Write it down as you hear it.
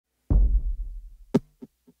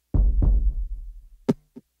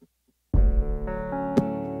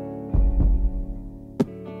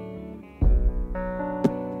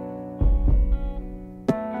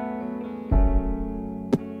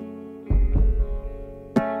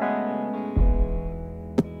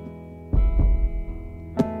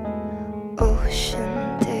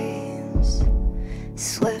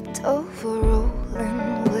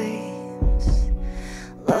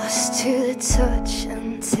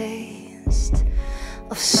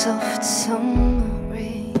of soft summer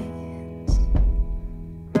rains,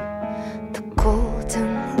 the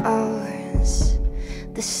golden hours,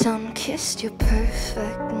 the sun kissed your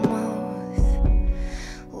perfect mouth.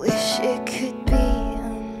 Wish it could be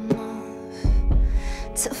enough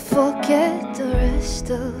to forget the rest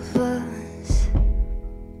of us.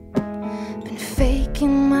 Been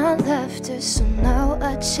faking my laughter, so now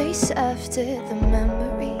I chase after the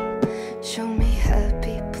memory. Show me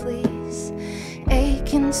happy, please.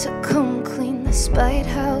 Aching to come clean, despite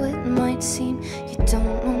how it might seem. You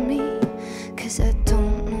don't know me, 'cause I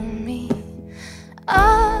don't know me.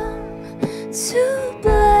 I'm to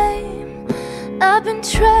blame. I've been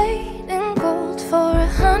trading gold for a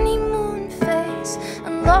honeymoon phase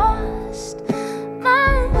and lost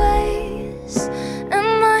my ways and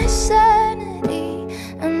my sanity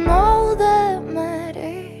and all that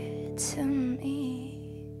mattered to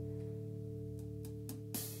me.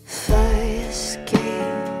 Fire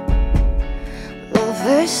escape,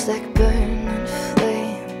 lovers like burning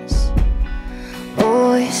flames.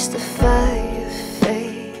 Always the fire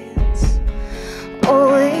fades,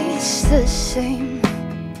 always the same.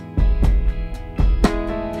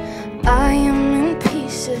 I am in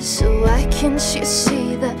pieces, so why can't you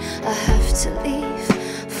see that I have to leave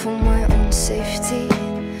for my own safety?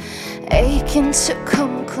 Aching to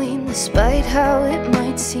come clean, despite how it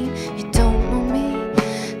might seem. You don't know me,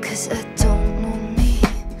 'cause I don't know me.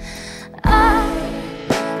 I'm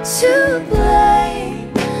to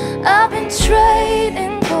blame. I've been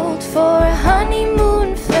trading gold for a honeymoon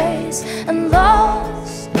phase and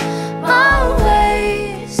lost my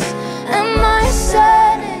ways and my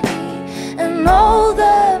sanity and all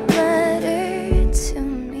that mattered to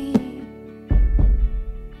me.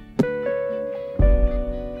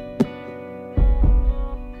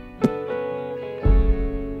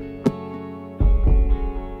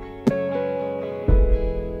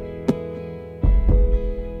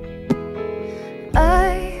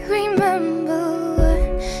 I remember when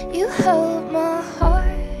you held my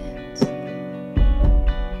heart,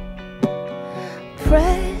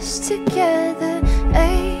 pressed together,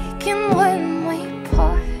 aching when we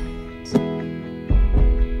part.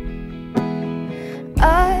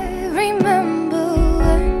 I remember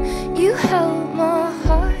when you held my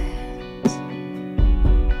heart,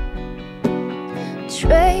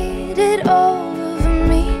 traded all